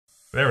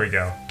There we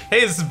go. Hey,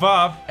 this is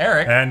Bob.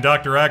 Eric. And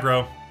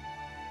Dr.Aggro.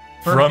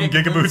 From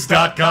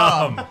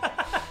GigaBoots.com.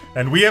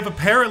 And we have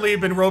apparently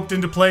been roped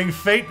into playing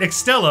Fate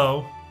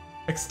Extella.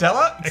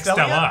 Extella?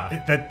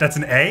 Extella. That's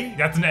an A?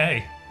 That's an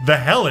A. The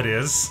hell it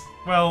is.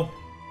 Well,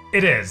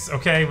 it is,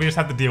 okay? We just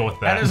have to deal with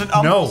that. And there's an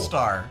Umbral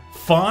star.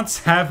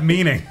 Fonts have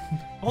meaning.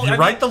 Well, you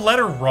write the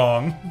letter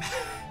wrong.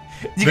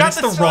 You got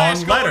the wrong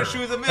slash letter. going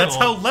through the middle. That's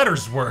how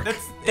letters work.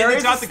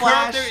 It's got the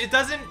curve there.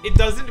 It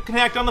doesn't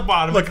connect on the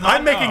bottom. Look,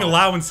 I'm making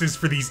allowances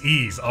for these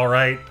E's,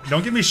 alright?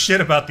 Don't give me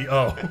shit about the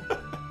O.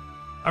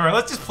 Alright,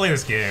 let's just play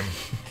this game.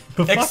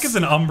 The fuck is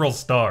an Umbral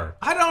star?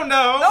 I don't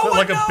know. No Is it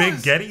like one a big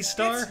knows. Getty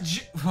star?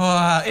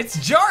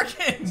 It's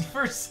jargon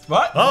for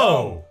what?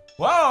 Oh.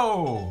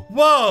 Whoa.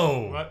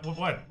 Whoa.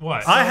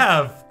 What? I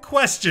have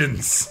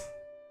questions.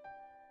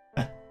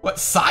 What,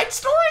 side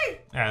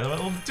story? Yeah,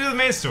 we'll do the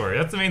main story.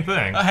 That's the main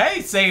thing.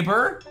 Hey,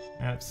 Saber.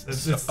 Yeah,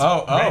 it's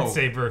oh. Red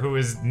Saber, who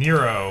is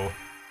Nero.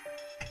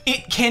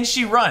 Can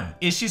she run?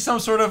 Is she some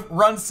sort of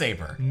run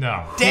saber?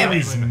 No. Damn it.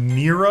 Is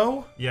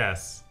Nero?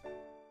 Yes.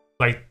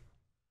 Like.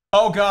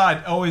 Oh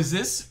God. Oh, is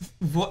this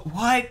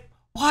what?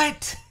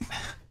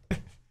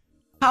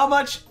 How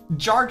much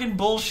jargon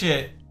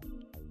bullshit?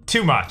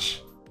 Too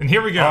much. And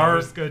here we go.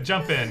 We're just gonna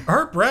jump in.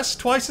 Are her breasts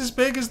twice as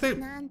big as they?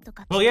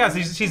 Well, yeah,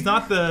 she's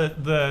not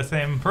the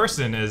same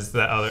person as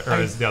the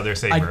other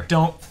Saber. I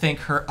don't think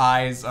her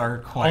eyes are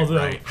quite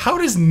right. How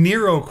does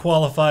Nero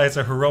qualify as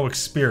a heroic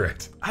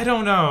spirit? I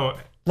don't know.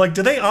 Like,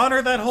 do they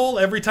honor that whole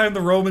every time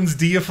the Romans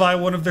deify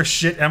one of their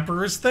shit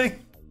emperors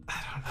thing?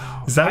 I don't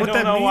know. Is that what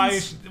that means? I don't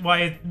know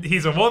why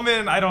he's a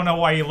woman. I don't know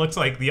why he looks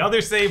like the other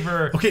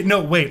Saber. Okay,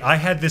 no, wait. I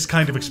had this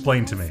kind of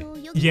explained to me.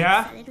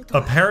 Yeah.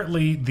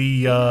 Apparently,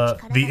 the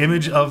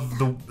image of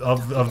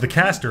the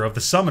caster, of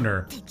the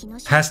summoner,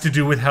 has to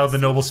do with how the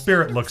noble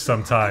spirit looks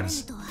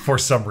sometimes, for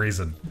some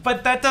reason.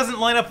 But that doesn't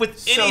line up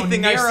with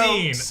anything I've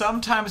seen.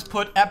 Sometimes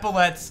put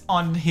epaulets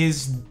on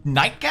his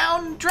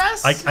nightgown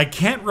dress. I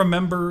can't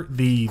remember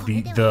the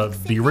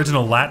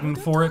original Latin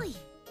for it,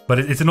 but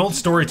it's an old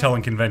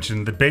storytelling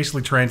convention that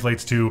basically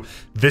translates to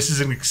 "This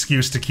is an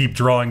excuse to keep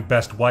drawing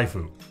best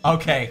waifu."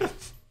 Okay.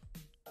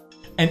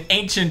 An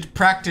ancient,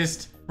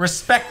 practiced,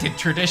 respected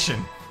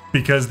tradition.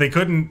 Because they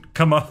couldn't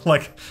come up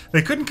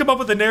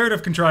with a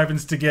narrative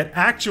contrivance to get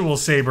actual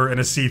Saber in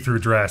a see-through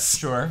dress.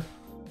 Sure.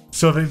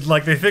 So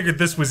they figured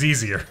this was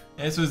easier.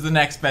 This was the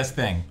next best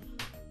thing.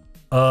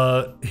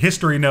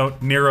 History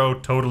note, Nero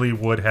totally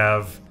would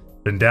have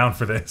been down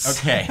for this.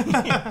 Okay.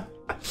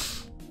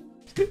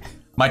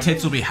 My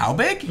tits will be how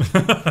big?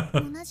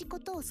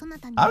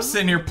 I'm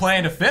sitting here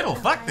playing a fiddle.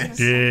 Fuck this.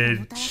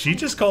 Did she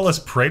just call us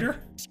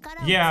Praetor?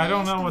 Yeah, I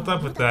don't know what's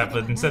up with that,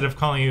 but instead of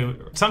calling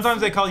you...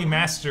 Sometimes they call you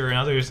Master, and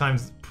other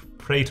times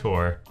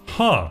Praetor.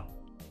 Huh.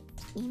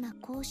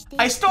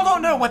 I still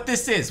don't know what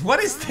this is.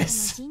 What is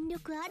this?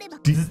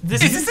 Is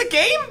this a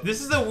game?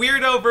 This is a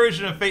weirdo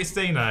version of Fate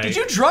Stay Night. Did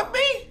you drug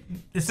me?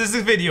 This is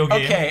a video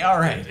game. Okay,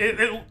 alright.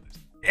 It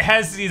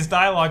has these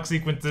dialogue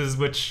sequences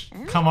which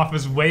come off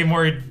as way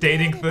more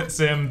dating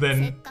sim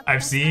than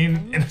I've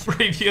seen in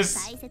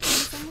previous...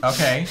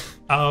 Okay.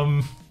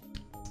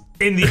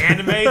 In the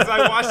animes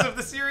I watched of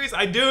the series,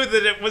 I knew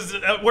that it was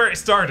where it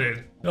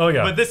started. Oh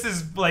yeah. But this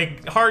is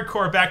like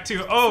hardcore back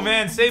to, oh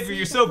man, Saber,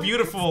 you're so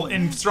beautiful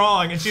and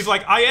strong, and she's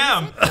like, I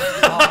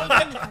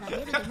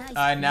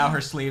am. Now her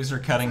sleeves are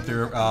cutting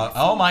through.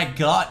 Oh my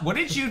God! What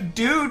did you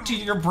do to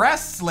your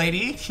breasts,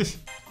 lady?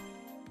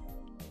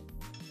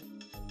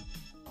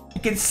 I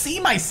can see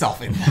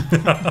myself in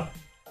them.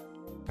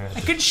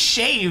 I could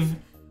shave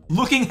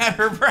looking at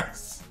her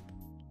breasts.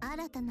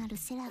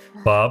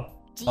 Bob?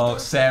 Oh,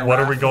 Sarah. What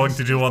are we going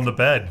to do on the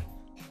bed?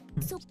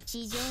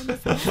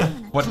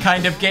 What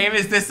kind of game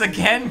is this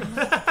again?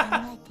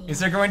 Is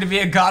there going to be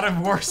a God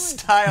of War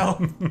style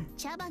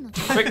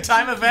quick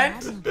time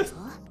event?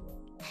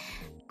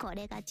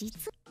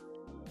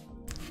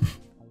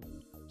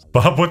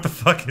 Bob, what the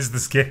fuck is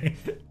this game?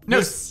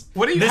 No,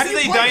 what are you? This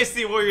is a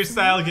Dynasty Warriors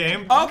style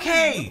game.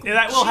 Okay. And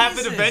that will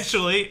happen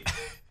eventually.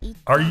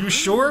 Are you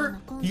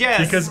sure?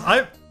 Yes. Because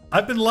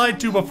I've been lied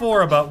to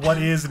before about what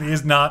is and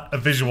is not a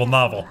visual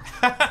novel.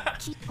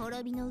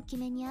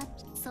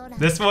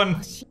 This one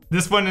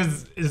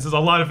is a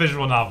lot of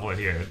visual novel in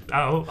here.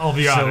 I'll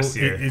be honest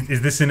here.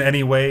 Is this in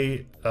any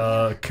way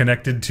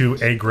connected to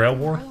a Grail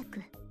War?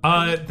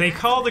 They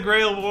call the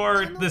Grail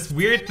War this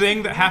weird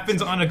thing that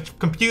happens on a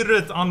computer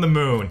that's on the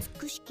moon.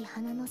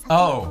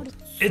 Oh.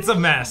 It's a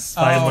mess.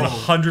 I am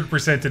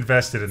 100%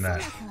 invested in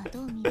that.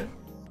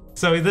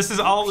 So this is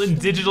all in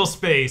digital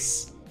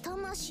space.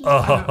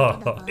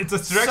 It's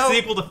a direct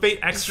sequel to Fate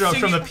Extra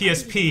from the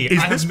PSP.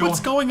 Is this what's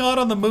going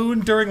on the moon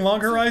during Long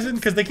Horizon?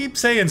 Because they keep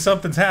saying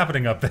something's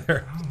happening up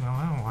there. I don't know,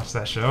 I don't watch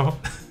that show.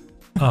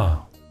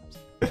 Oh.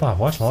 Bob,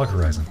 watch Long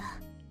Horizon.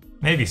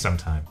 Maybe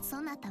sometime.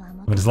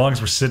 But as long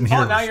as we're sitting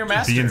here now you're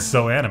master. being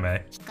so anime.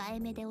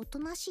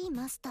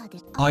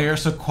 Oh, you're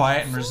so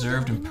quiet and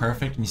reserved and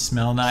perfect and you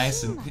smell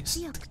nice and...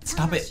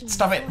 Stop it,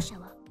 stop it.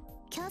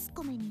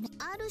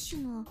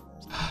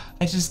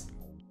 I just...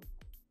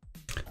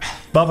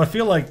 Bob, I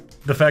feel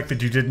like the fact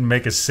that you didn't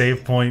make a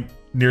save point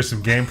near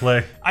some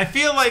gameplay I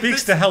feel like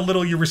speaks to how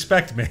little you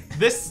respect me.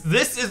 this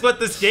is what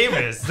this game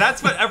is.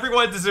 That's what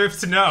everyone deserves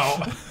to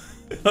know.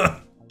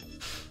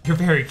 You're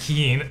very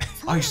keen.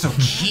 Oh, you're so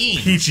keen.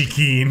 Peachy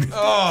keen.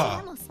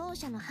 Oh.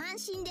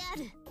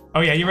 Oh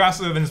yeah, you've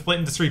also been split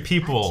into 3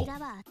 people,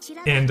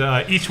 and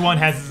each one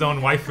has his own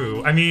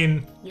waifu. I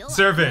mean,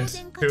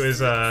 servant, who is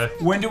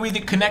When do we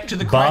connect to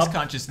the Bob, Christ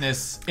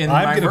consciousness in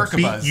I'm my gonna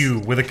Merkabahs? beat you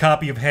with a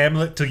copy of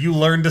Hamlet till you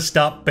learn to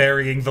stop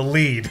burying the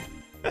lead.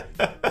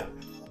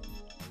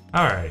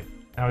 all right.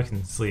 Now we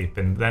can sleep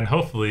and then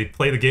hopefully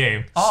play the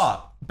game.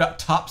 Oh, about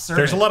top servant.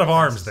 There's a lot of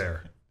arms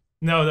there.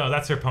 No,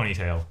 that's her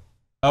ponytail.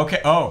 Okay.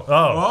 Oh.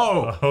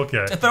 Oh.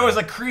 Okay. I thought it was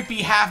a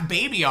creepy half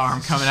baby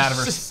arm coming out of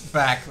her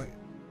back.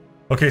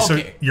 Okay, so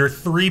Okay. you're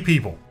 3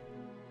 people.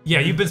 Yeah,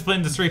 you've been split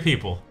into 3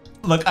 people.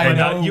 Look, I And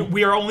know.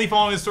 we are only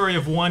following the story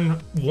of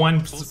one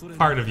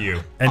part of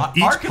you. And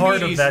each part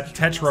Archimedes- of that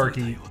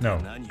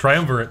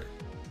triumvirate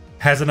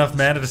has enough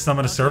mana to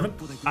summon a servant?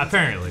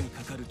 Apparently.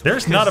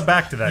 There's not a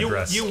back to that You,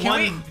 dress. you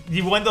Can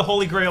won the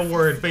Holy Grail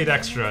word Fate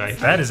Extra.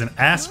 That is an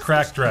ass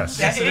crack dress.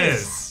 Yes, That it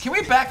is. Can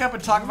we back up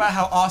and talk about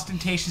how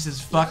ostentatious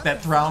as fuck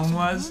that throne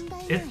was?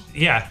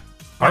 Yeah.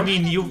 I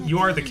mean, you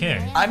are the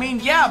king. I mean,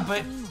 yeah,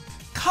 but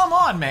come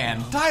on,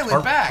 man, dial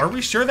it back. Are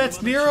we sure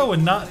that's Nero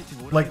and not,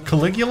 like,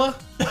 Caligula?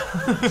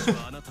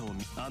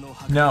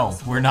 No,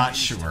 we're not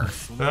sure.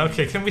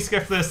 Okay, can we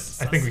skip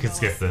this? I think we can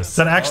skip Is this.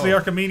 that actually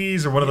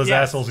Archimedes or one of those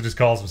Yeah. assholes who just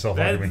calls himself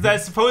Archimedes?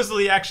 That's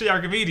supposedly actually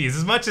Archimedes,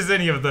 as much as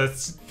any of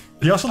this.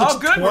 He also looks Oh,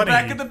 good, 20, we're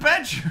back in the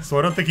bedroom. so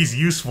I don't think he's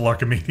useful,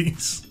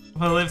 Archimedes.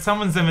 Well, it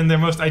summons them in their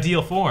most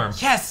ideal form.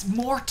 Yes,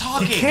 more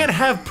talking. You can't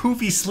have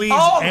poofy sleeves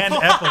Oh. and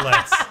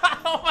epaulets.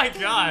 Oh my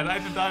god, I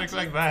did not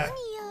expect that.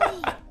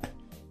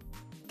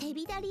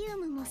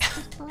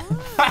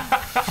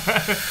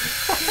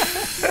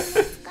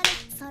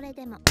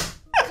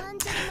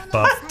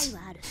 Bob,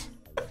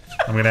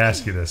 I'm gonna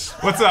ask you this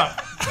What's up?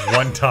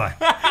 one time.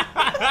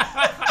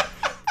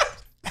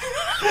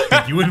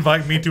 Did you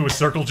invite me to a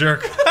circle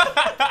jerk?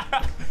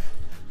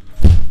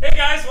 Hey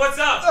guys, what's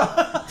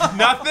up?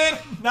 Nothing?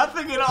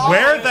 Nothing at all.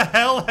 Where the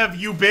hell have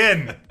you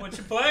been? What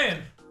you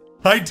playing?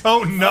 I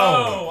don't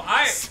know. Oh,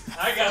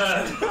 I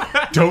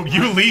gotta... Don't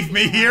you leave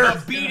me here?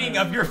 A beating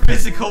of your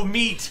physical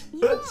meat.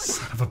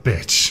 Son of a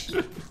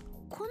bitch.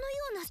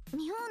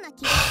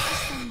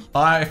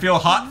 I feel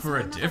hot for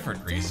a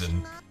different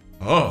reason.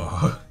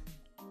 Oh.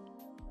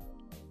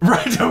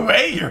 Right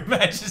away, Your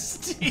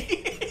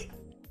Majesty.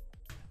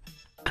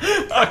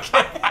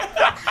 Okay.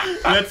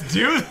 Let's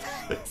do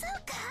this.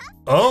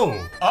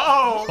 Oh,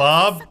 Oh.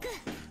 Bob.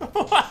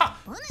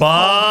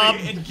 Bob.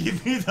 And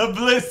give me the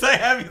bliss I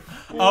have.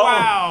 Oh.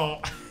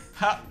 Wow.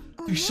 How,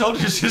 your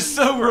shoulders are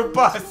so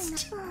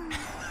robust.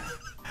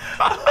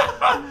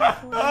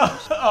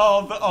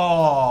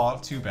 Oh,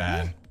 too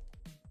bad.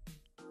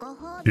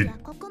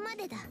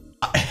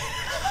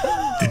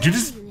 Did you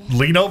just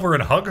lean over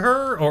and hug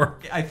her, or?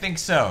 I think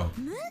so.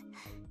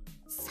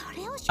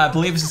 I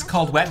believe this is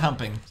called wet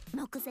humping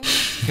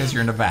because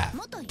you're in a bath.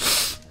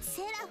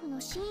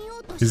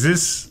 Is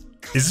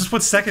this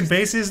what second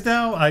base is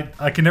now?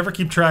 I can never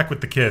keep track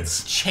with the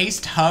kids.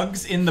 Chaste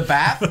hugs in the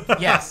bath?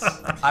 Yes,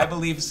 I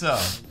believe so.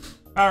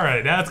 All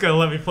right, now it's gonna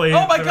let me play.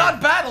 Oh my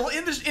God! Battle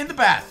in the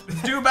bath.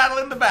 Let's do a battle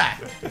in the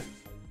bath.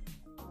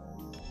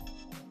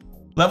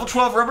 Level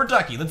 12 rubber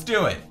ducky. Let's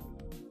do it.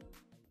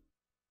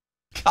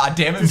 God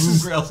damn it!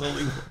 Umbral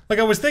only. Like,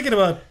 I was thinking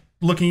about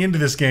looking into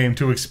this game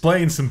to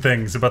explain some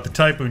things about the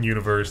Typhoon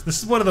universe. This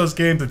is one of those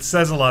games that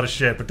says a lot of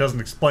shit but doesn't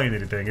explain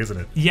anything, isn't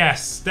it?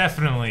 Yes,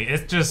 definitely.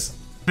 It's just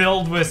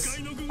filled with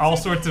all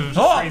sorts of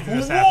Oh,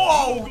 craziness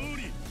happening.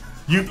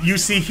 whoa! You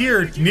see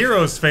here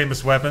Nero's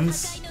famous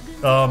weapons.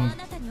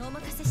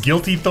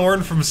 Guilty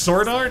Thorn from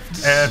Sword Art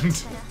and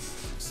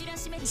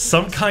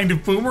some kind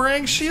of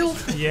boomerang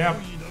shield? Yep.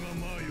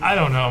 I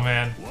don't know,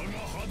 man.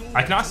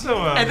 I can also.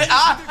 And then,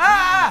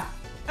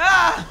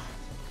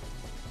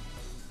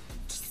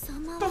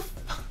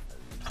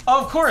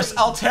 Of course,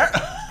 I'll tear.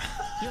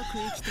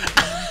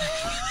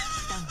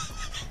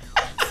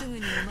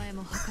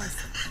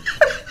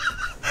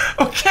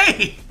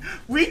 Okay,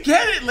 we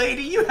get it,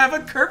 lady. You have a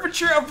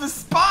curvature of the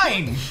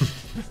spine.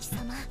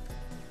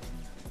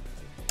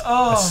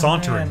 Oh,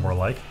 Sauntering, man. more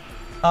like.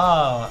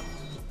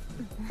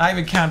 I've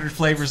encountered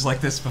flavors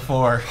like this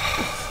before.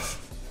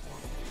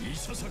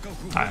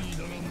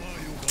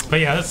 But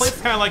yeah, this plays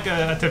kind of like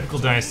a typical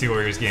Dynasty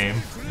Warriors game.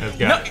 It's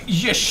No, got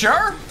you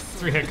sure?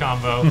 3-hit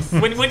combo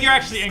when you're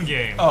actually in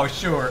game. Oh,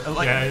 sure.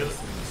 Like, Yeah.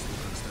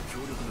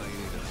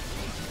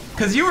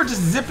 cause you were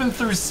just zipping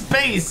through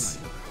space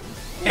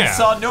and Yeah.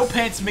 saw No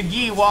Pants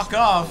McGee walk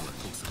off.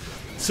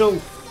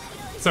 So,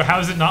 So how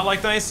is it not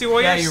like Dynasty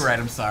Warriors? Yeah, you're right.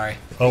 I'm sorry.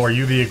 oh, are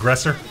you the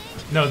aggressor?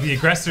 No, the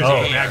aggressors Oh.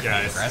 are the bad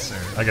guys. Aggressor.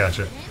 I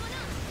gotcha.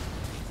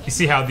 You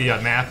see how the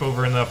map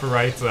over in the upper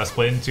right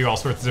split into all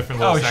sorts of different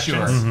little Oh,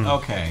 sections? sure.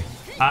 Okay.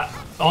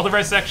 All the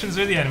red sections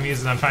are the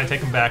enemies, and I'm trying to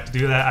take them back. To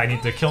do that, I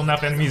need to kill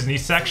enough enemies in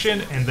each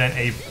section, and then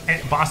a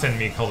boss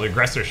enemy called the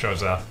aggressor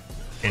shows up.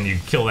 and you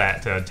kill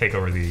that to take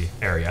over the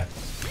area.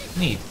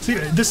 Neat. See,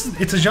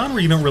 it's a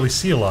genre you don't really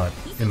see a lot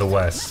in the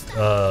West.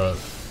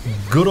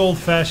 Good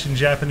old-fashioned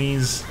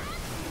Japanese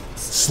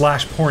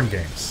slash porn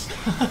games.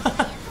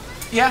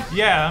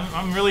 Yeah.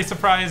 I'm really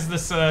surprised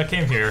this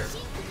came here.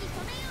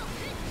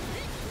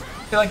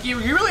 Like, you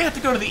really have to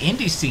go to the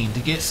indie scene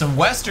to get some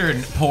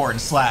Western porn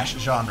slash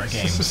genre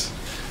games.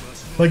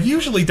 Like,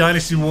 usually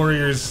Dynasty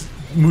Warriors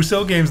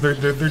Musou games, they're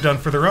done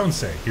for their own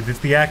sake. It's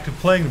the act of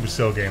playing the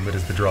Musou game that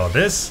is the draw.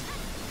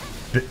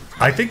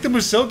 I think the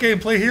Musou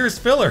gameplay here is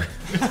filler.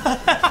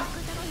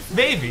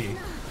 Maybe.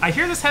 I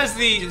hear this has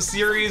the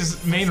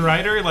series main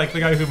writer, like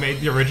the guy who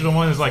made the original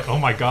one, is like, oh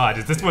my god,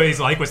 is this what he's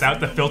like without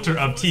the filter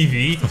of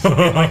TV?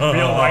 And, like,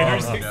 real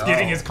writers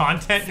getting his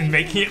content and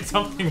making it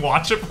something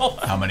watchable?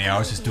 How many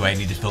hours do I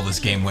need to fill this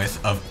game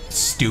with of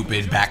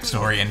stupid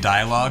backstory and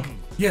dialogue?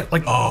 Yeah,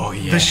 like, oh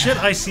yeah. The shit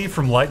I see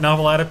from light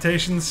novel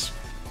adaptations,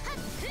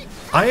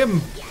 I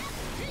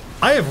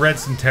have read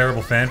some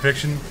terrible fan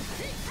fiction.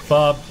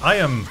 Bob, I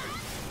am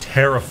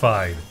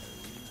terrified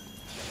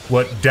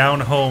what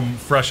down home,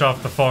 fresh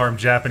off the farm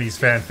Japanese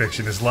fan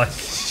fiction is like.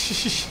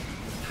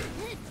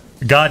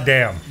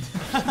 Goddamn.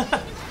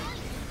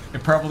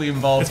 It probably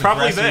involves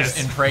aggressors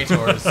and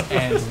praetors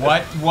and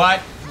what?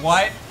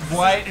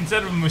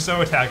 Instead of a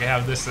Musou attack, I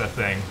have this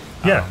thing.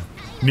 Yeah,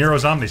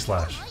 Nero's Omni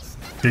Slash.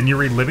 Didn't you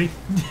read Libby?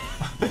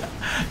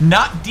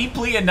 Not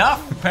deeply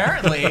enough,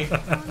 apparently.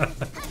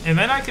 And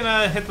then I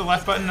can hit the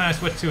left button and I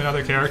switch to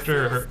another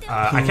character.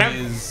 I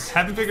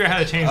haven't figured out how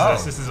to change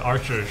this. This is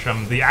Archer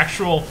from the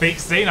actual Fate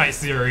Stay Night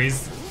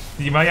series.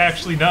 You might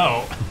actually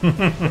know.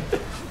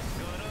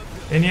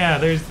 And yeah,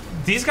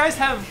 these guys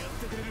have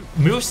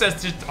movesets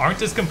that just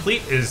aren't as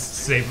complete as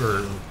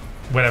Saber,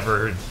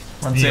 whatever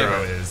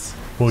Nero is.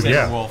 Well, Saber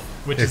yeah. Wolf.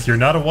 If you're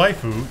not a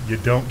waifu, you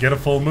don't get a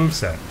full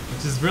moveset.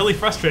 Which is really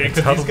frustrating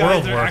because these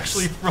guys are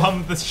actually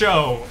from the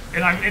show,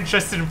 and I'm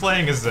interested in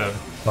playing as them.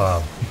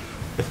 Bob,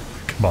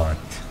 come on.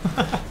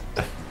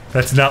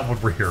 That's not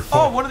what we're here for.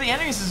 Oh, one of the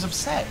enemies is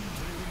upset.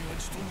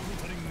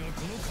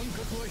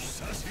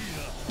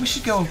 We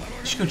should go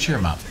cheer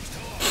him up.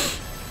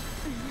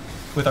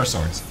 With our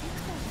swords.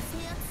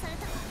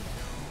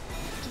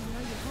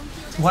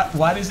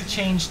 Why does it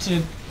change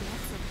to...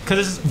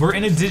 Because we're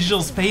in a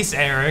digital space,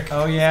 Eric.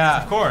 Oh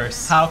yeah. Of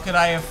course. How could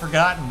I have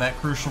forgotten that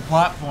crucial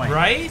plot point?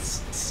 Right?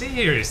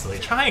 Seriously,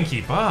 try and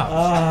keep up.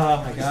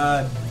 Oh my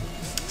god.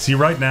 See,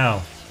 right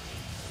now,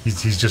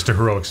 he's just a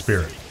heroic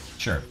spirit.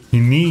 Sure. He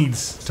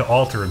needs to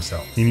alter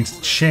himself. He needs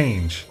to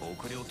change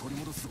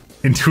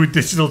into a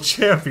digital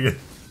champion.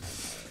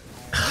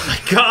 Oh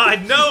my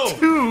god, no!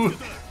 To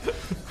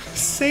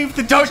save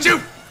the... Don't you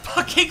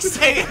fucking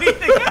say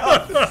anything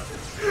else!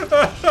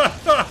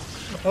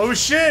 Oh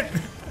shit!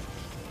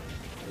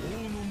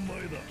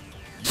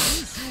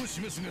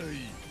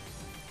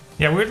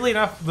 Yeah, weirdly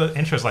enough, the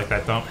intros like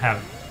that don't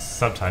have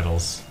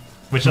subtitles.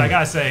 Which I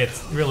gotta say,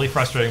 it's really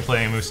frustrating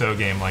playing a Musou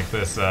game like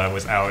this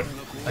without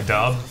a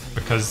dub,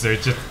 because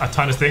there's just a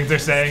ton of things they're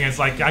saying, and it's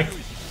like, I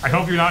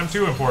hope you're not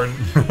too important.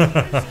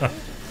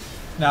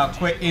 Now,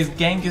 quick, is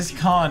Genghis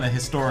Khan a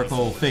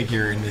historical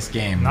figure in this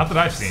game? Not that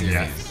I've seen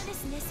yet.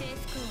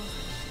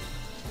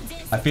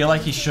 I feel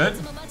like he should.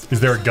 Is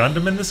there a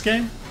Gundam in this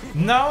game?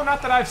 No,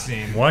 not that I've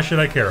seen. Why should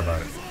I care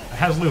about it? It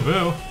has Lu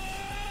Bu.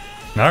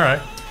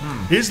 Alright.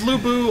 Is Lu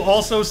Bu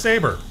also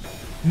Saber?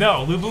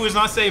 No, Lu Bu is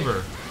not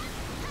Saber.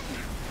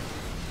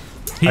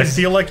 I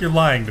feel like you're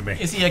lying to me.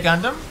 Is he a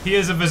Gundam? He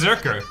is a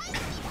berserker.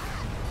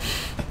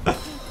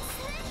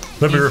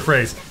 Let me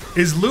rephrase.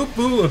 Is Lu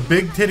Bu a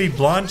big-titted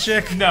blonde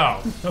chick?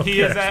 No. Okay.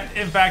 He is,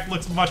 in fact,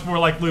 looks much more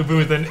like Lu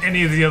Bu than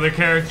any of the other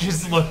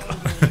characters look.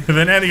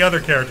 Then any other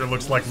character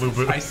looks like Lu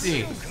Bu. I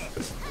see.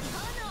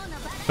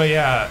 But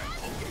yeah.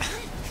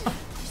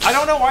 I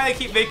don't know why they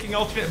keep making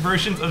alternate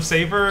versions of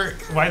Saber.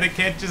 Why they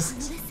can't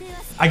just...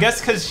 I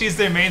guess because she's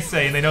their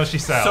mainstay and they know she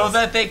sells. So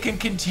that they can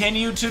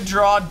continue to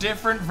draw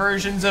different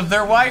versions of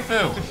their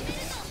waifu.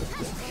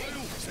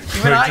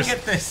 Even I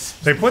get this.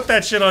 They put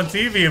that shit on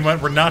TV and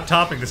went, we're not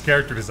topping this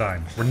character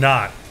design. We're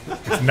not.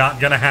 It's not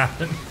gonna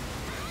happen.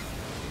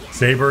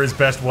 Saber is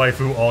best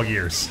waifu all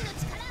years.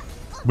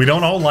 We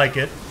don't all like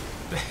it,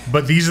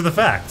 but these are the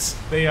facts.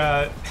 They,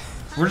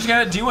 We're just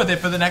gonna deal with it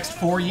for the next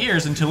 4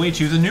 years until we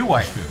choose a new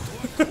waifu.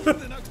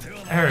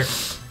 Eric,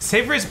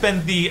 Saber has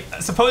been the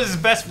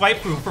supposed best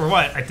waifu for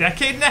what, a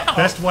decade now?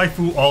 Best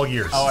waifu all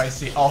years. Oh, I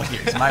see. All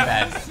years. My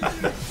bad.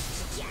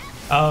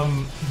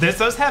 This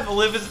does have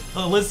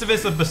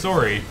Elizabeth of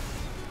Basori.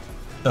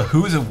 The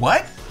who's a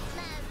what?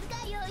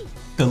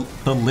 The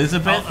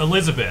Elizabeth? Oh,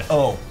 Elizabeth.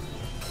 Oh.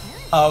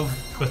 Of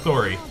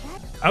Bathory.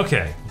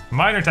 Okay.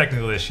 Minor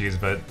technical issues,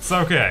 but it's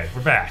okay.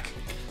 We're back.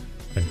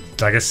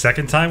 I guess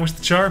second time was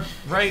the charm?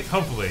 Right?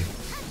 Hopefully.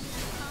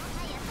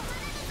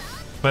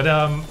 But,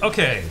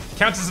 okay.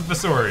 Countess of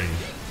Basori.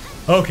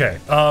 Okay,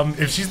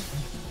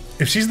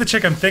 if she's the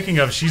chick I'm thinking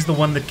of, she's the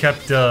one that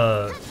kept,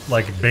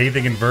 like,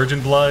 bathing in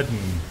virgin blood and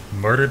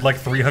murdered, like,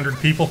 300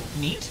 people.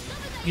 neat.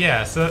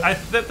 Yeah, so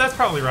that's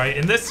probably right.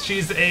 In this,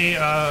 she's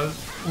a,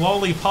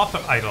 lollipop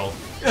idol.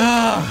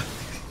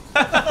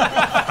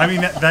 I I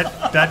mean,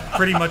 that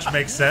pretty much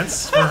makes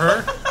sense for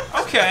her.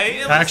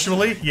 Okay.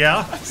 Actually,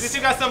 yeah. At least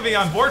you got somebody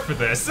on board for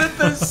this.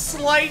 The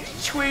slight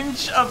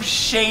twinge of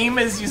shame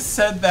as you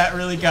said that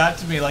really got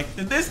to me. Like,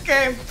 in this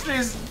game,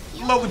 she's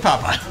Lowly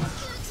Papa.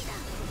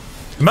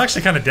 I'm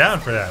actually kind of down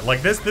for that.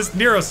 Like, this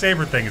Nero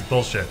Saber thing is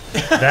bullshit.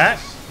 That,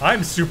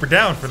 I'm super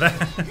down for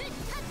that.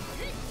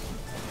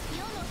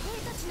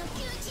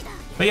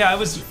 But yeah,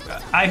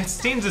 I've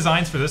seen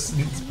designs for this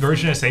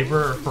version of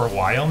Saber for a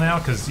while now,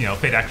 because, you know,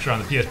 paid extra on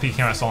the PSP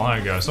came out so long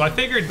ago. So I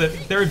figured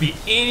that there would be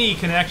any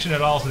connection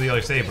at all to the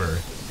other Saber.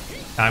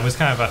 And I was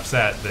kind of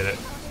upset that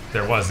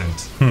there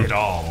wasn't at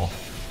all.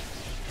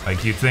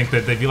 Like, you'd think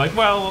that they'd be like,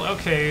 well,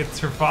 okay, it's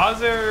her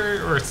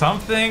father or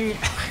something.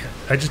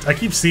 I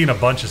keep seeing a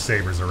bunch of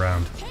sabers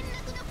around.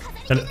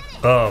 And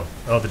oh,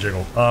 the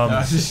jiggle.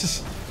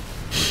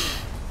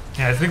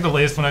 Yeah, I think the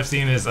latest one I've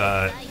seen is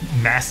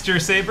Master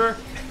Saber.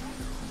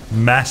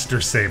 Master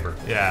Saber.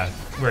 Yeah,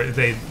 where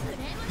there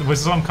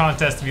was some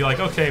contest to be like,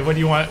 okay, what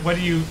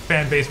do you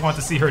fan base want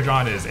to see her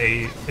drawn as?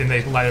 And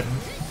they let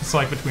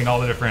select between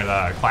all the different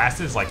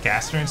classes, like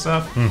caster and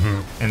stuff.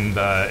 And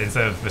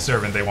instead of the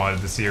servant, they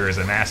wanted to see her as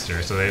a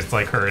master, so it's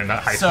like her in a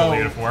high school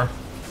uniform.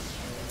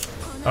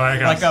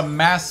 Like a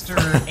Master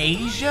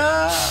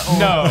Asia? Or?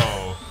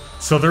 No.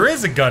 So there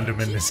is a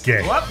Gundam in this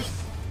game. What?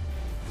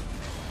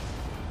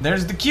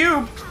 There's the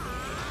cube.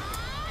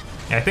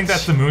 Yeah, I think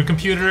that's the moon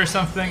computer or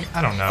something.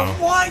 I don't know.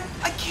 What?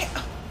 I can't.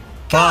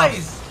 Bob,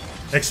 Guys!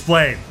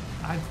 explain.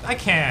 I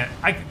can't.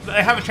 I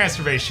have a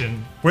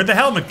transformation. Where'd the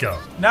helmet go?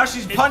 Now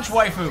she's Punch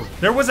Waifu.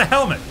 There was a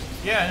helmet.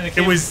 Yeah, and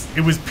It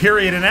was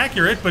period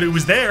inaccurate, but it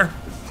was there.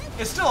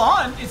 It's still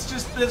on. It's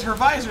just that her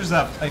visor's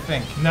up, I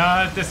think.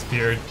 Nah, it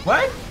disappeared.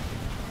 What?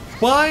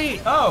 Why?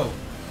 Oh.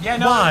 Yeah,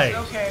 no. Why?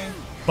 Okay.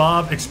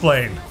 Bob,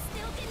 explain.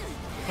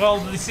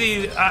 Well, you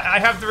see, I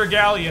have the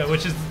regalia,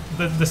 which is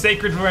the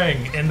sacred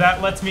ring, and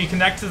that lets me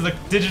connect to the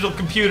digital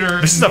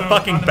computer. This is a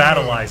fucking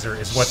battleizer,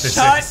 is what this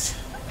is.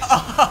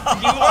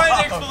 You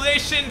wanted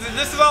explanations, and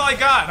this is all I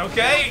got,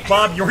 okay?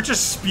 Bob, you're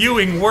just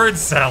spewing word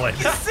salad.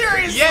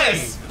 Seriously?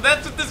 Yes,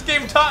 that's what this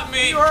game taught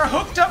me. You are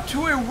hooked up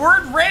to a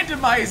word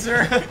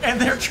randomizer, and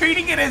they're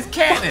treating it as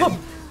canon.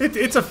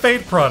 It's a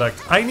Fate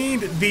product. I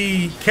need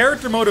the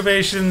character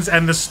motivations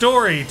and the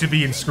story to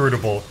be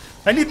inscrutable.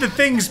 I need the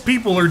things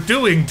people are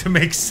doing to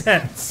make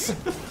sense.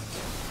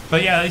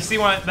 But yeah, you see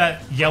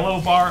that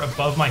yellow bar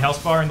above my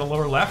health bar in the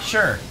lower left?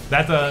 Sure.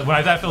 That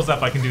when that fills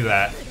up, I can do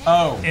that.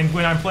 Oh. And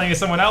when I'm playing as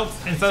someone else,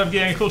 instead of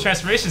getting a cool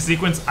transformation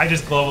sequence, I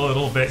just glow a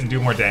little bit and do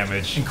more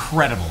damage.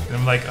 Incredible. And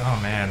I'm like, oh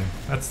man,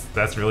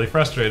 that's really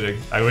frustrating.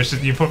 I wish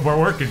that you put more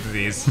work into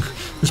these.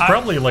 There's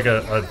probably like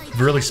a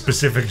really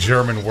specific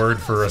German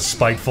word for a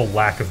spiteful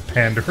lack of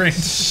pandering.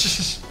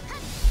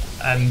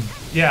 And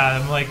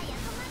yeah,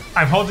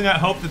 I'm holding out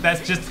hope that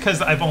that's just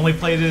because I've only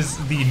played as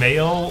the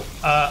male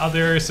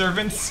other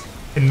servants,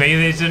 and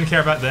maybe they didn't care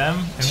about them.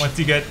 And once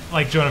you get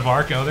like Joan of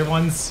Arc and other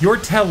ones, You're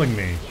telling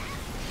me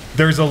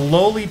there's a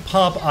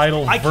lollipop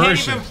idol I version?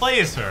 can't even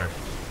play as her.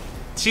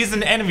 She's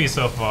an enemy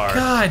so far.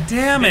 God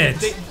damn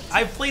it!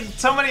 I've played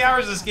so many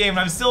hours of this game, and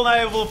I'm still not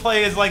able to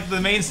play as like the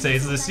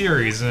mainstays of the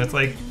series, and it's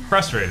like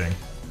frustrating.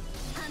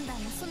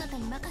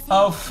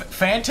 Oh,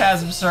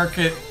 Phantasm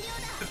Circuit.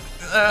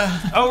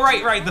 Oh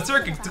right, the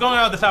circuit going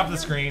out at the top of the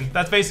screen.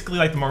 That's basically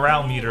like the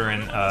morale meter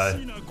in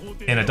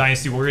a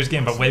Dynasty Warriors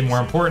game, but way more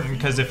important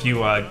because if you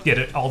get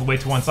it all the way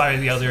to one side or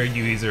the other,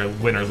 you either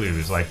win or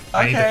lose. Like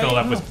I need to fill it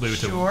up with blue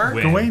to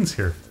win. Gawain's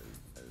here.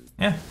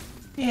 Yeah.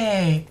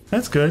 Yay.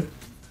 That's good.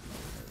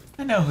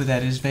 I know who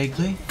that is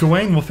vaguely.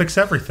 Gawain will fix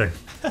everything.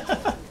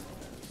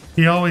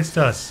 He always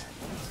does.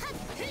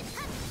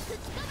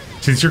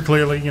 Since you're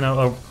clearly, you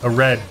know, a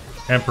red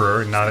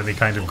emperor and not any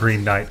kind of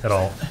green knight at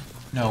all.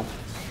 No.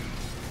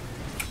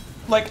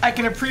 Like, I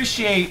can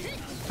appreciate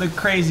the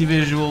crazy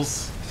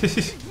visuals.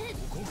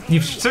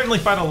 You've certainly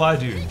fought a lot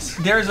of dudes.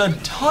 There's a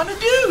ton of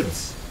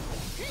dudes.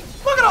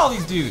 Look at all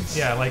these dudes.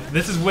 Yeah, like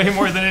this is way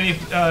more than any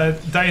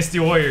Dynasty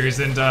Warriors,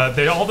 and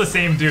they're all the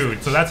same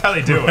dude, so that's how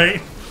they do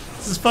it.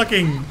 This is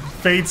fucking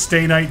Fate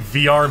Stay Night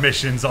VR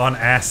missions on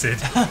acid.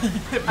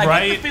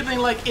 I get the feeling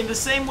like in the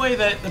same way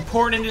that the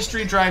porn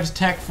industry drives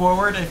tech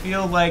forward, I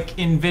feel like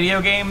in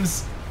video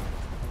games,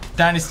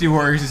 Dynasty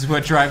Warriors is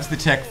what drives the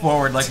tech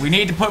forward. Like, we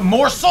need to put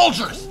more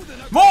soldiers!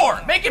 More!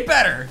 Make it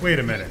better! Wait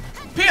a minute.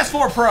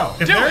 PS4 Pro!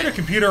 If they're in a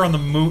computer on the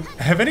moon,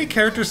 have any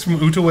characters from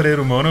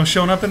Utawareru Mono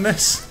shown up in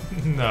this?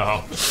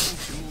 No.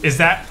 Is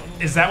that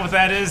what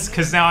that is?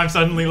 Because now I'm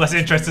suddenly less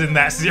interested in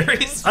that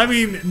series. I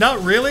mean,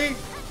 not really.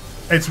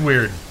 It's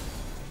weird.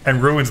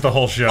 And ruins the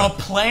whole show. A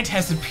plant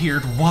has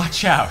appeared,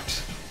 watch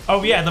out.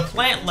 Oh yeah, the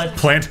plant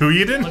Plant who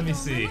you did? Let me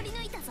see.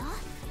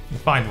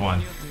 Find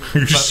one. Are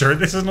you sure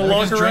this isn't a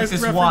long Just drink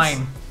this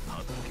wine.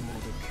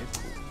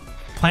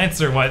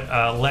 Plants are what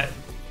let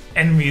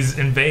enemies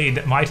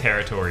invade my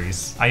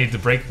territories. I need to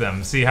break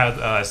them. See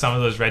how some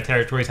of those red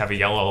territories have a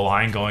yellow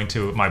line going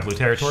to my blue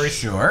territories?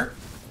 Sure.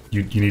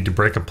 You need to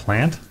break a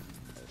plant?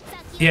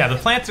 Yeah, the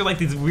plants are like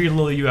these weird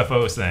little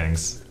UFO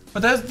things.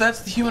 But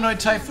that's the humanoid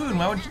typhoon.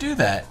 Why would you do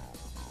that?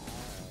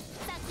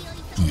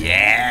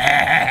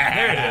 Yeah.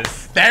 There it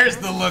is. There's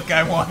the look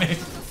I wanted.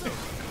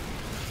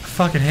 I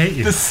fucking hate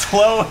you. The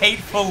slow,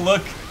 hateful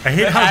look. I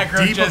hate that how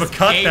Aggro deep of a just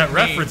cut gave that me.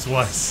 reference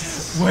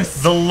was.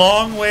 Was The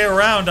long way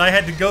around I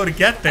had to go to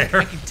get there.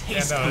 I can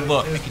taste the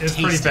look. I can It's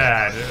taste pretty it.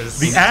 bad.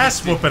 The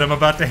ass whooping I'm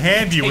about to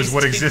hand you is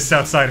what Tasty. exists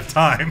outside of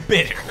time.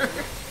 Bitter.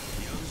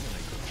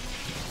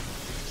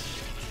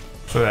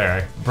 So there,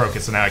 I broke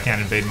it, so now I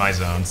can't invade my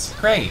zones.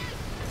 Great.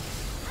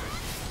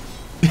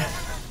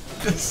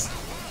 This-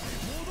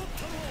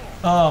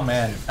 Oh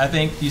man, I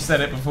think you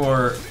said it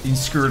before.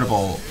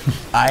 Inscrutable.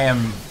 I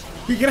am.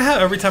 You're gonna have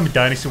every time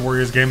Dynasty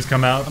Warriors games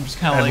come out, I'm just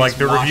kinda and like like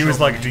the wash review is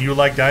over like, me. do you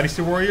like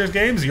Dynasty Warriors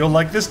games? You'll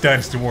like this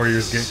Dynasty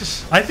Warriors game.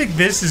 I think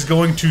this is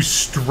going to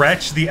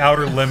stretch the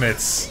outer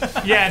limits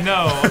Yeah,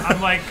 no,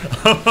 I'm like,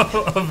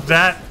 of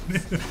that.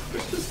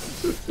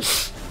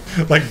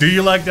 Like, do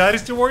you like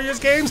Dynasty Warriors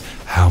games?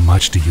 How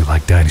much do you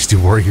like Dynasty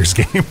Warriors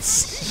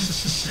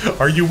games?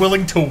 Are you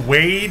willing to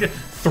wade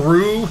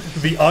through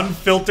the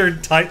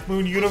unfiltered Type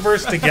Moon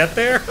universe to get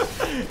there?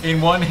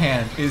 In one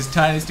hand is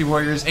Dynasty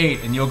Warriors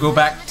 8, and you'll go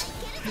back.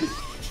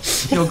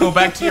 You'll go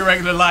back to your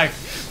regular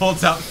life.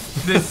 Holds out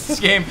this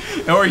game,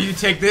 or you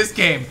take this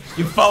game.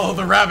 You follow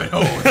the rabbit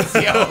hole and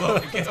see how low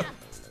it gets.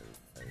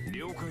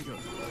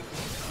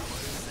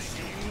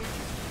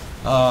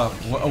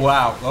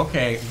 Wow.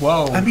 Okay.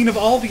 Whoa. I mean, of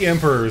all the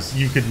emperors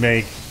you could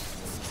make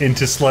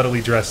into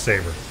sluttily dressed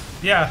Saber,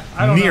 yeah,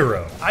 I don't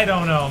Nero. know. I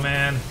don't know,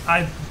 man.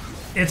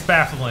 It's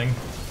baffling.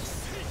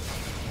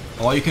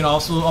 Well, you can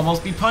also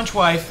almost be Punch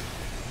Wife.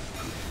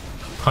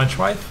 Punch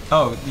wife?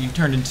 Oh, you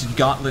turned into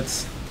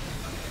Gauntlet's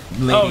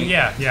lady. Oh,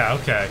 yeah,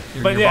 okay.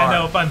 You're But your yeah, bar.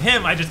 no, if I'm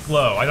him, I just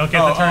glow. I don't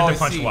get Oh, the turn I to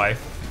punch see. wife.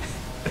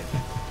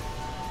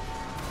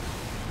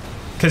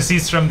 Because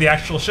he's from the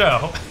actual show.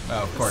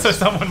 Oh, of course. So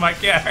someone might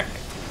care.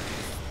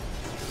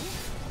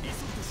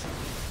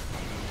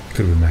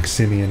 could have been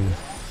Maximian,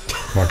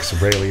 Marcus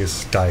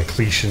Aurelius,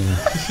 Diocletian.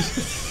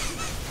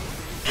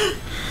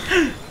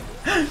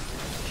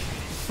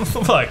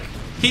 Look,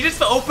 he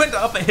just opened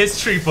up a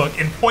history book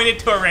and pointed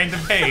to a random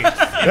page.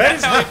 That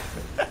is not.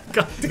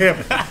 God damn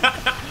it.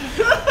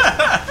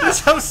 That's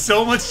how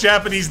so much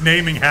Japanese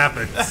naming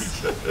happens.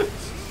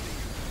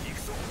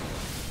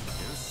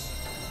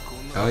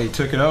 Oh, you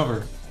took it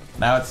over.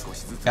 Now it's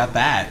got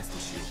that.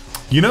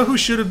 You know who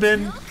should have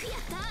been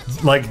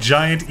like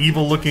giant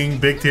evil looking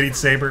big titted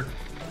saber?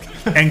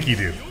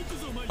 Enkidu.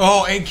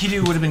 Oh, Enkidu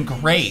would have been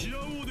great.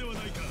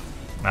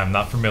 I'm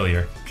not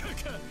familiar.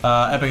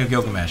 Epic of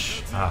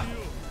Gilgamesh. Ah.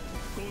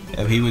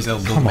 He was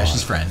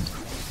Gilgamesh's on. friend.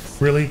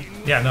 Really?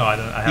 Yeah, no, I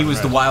don't. I He haven't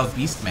was the read. wild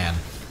beast man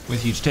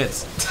with huge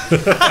tits.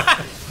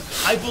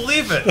 I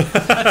believe it.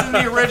 That's in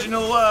the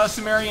original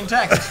Sumerian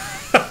text.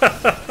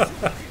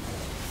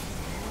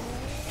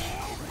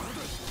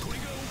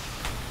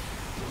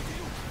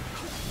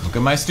 Look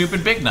at my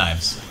stupid big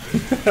knives.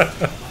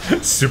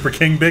 Super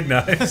King Big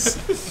Knives.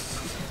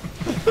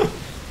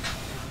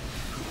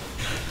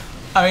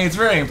 I mean, it's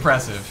very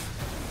impressive.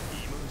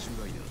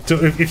 So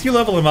if you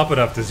level him up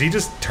enough, does he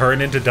just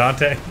turn into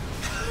Dante?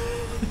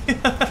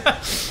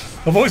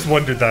 I've always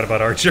wondered that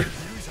about Archer.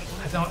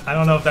 I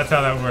don't know if that's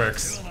how that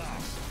works.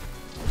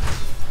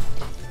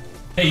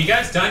 Hey, you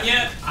guys done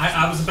yet?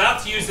 I was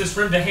about to use this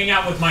room to hang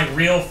out with my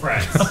real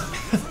friends.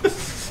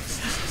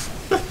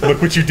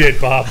 Look what you did,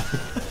 Bob.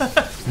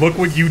 Look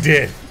what you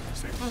did.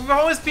 We've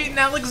always beaten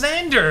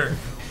Alexander.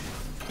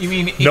 You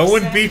mean No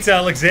one beats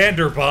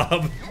Alexander,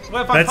 Bob.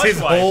 What if I'm That's punch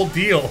his wife? whole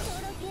deal.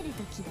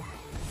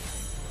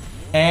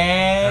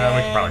 And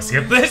We can probably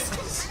skip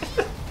this.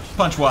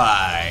 Punch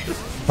Y.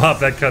 Bob,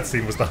 that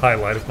cutscene was the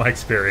highlight of my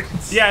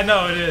experience. Yeah,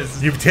 no, it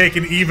is. You've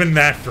taken even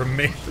that from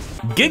me.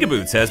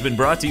 GigaBoots has been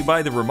brought to you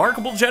by the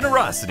remarkable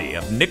generosity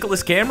of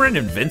Nicholas Cameron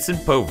and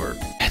Vincent Pover.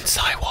 And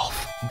Cywolf.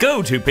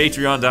 Go to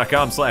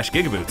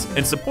patreon.com/gigaboots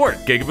and support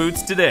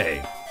GigaBoots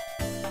today.